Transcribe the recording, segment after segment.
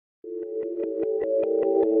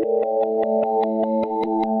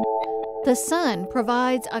The sun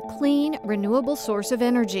provides a clean, renewable source of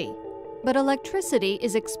energy, but electricity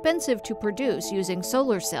is expensive to produce using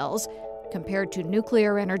solar cells compared to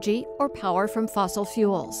nuclear energy or power from fossil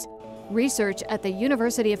fuels. Research at the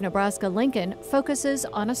University of Nebraska-Lincoln focuses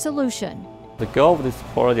on a solution. The goal of this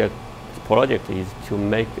project is to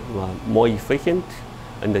make more efficient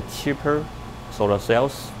and cheaper solar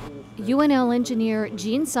cells. UNL engineer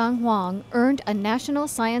Jinsong Huang earned a National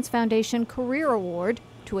Science Foundation Career Award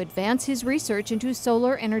to advance his research into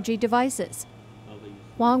solar energy devices.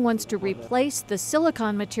 Huang wants to replace the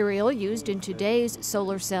silicon material used in today's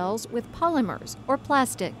solar cells with polymers or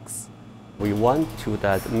plastics. We want to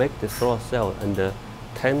make the solar cell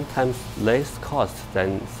 10 times less cost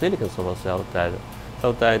than silicon solar cell,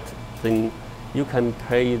 so that then you can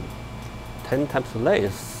pay 10 times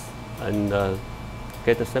less and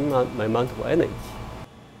get the same amount of energy.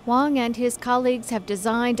 Huang and his colleagues have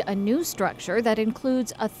designed a new structure that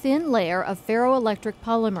includes a thin layer of ferroelectric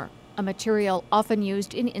polymer, a material often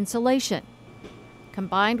used in insulation.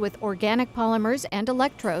 Combined with organic polymers and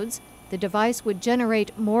electrodes, the device would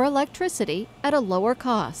generate more electricity at a lower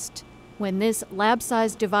cost. When this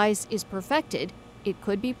lab-sized device is perfected, it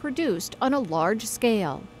could be produced on a large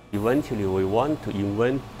scale. Eventually, we want to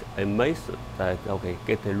invent a method that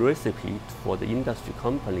get a recipe for the industry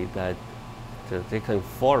company that they can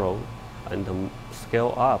follow and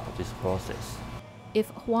scale up this process. If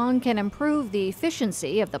Huang can improve the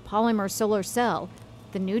efficiency of the polymer solar cell,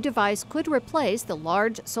 the new device could replace the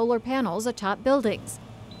large solar panels atop buildings.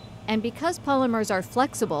 And because polymers are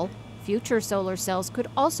flexible, future solar cells could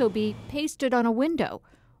also be pasted on a window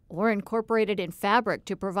or incorporated in fabric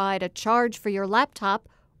to provide a charge for your laptop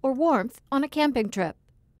or warmth on a camping trip.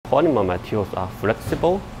 Polymer materials are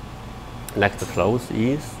flexible, like the clothes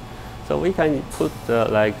is. So we can put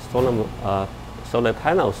solar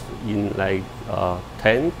panels in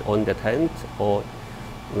tent, on the tent, or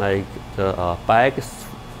the bags,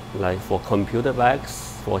 for computer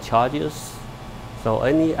bags, for chargers. So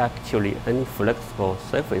any flexible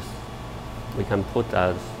surface, we can put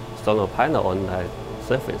a solar panel on that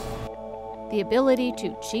surface. The ability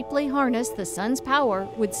to cheaply harness the sun's power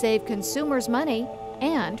would save consumers money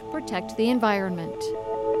and protect the environment.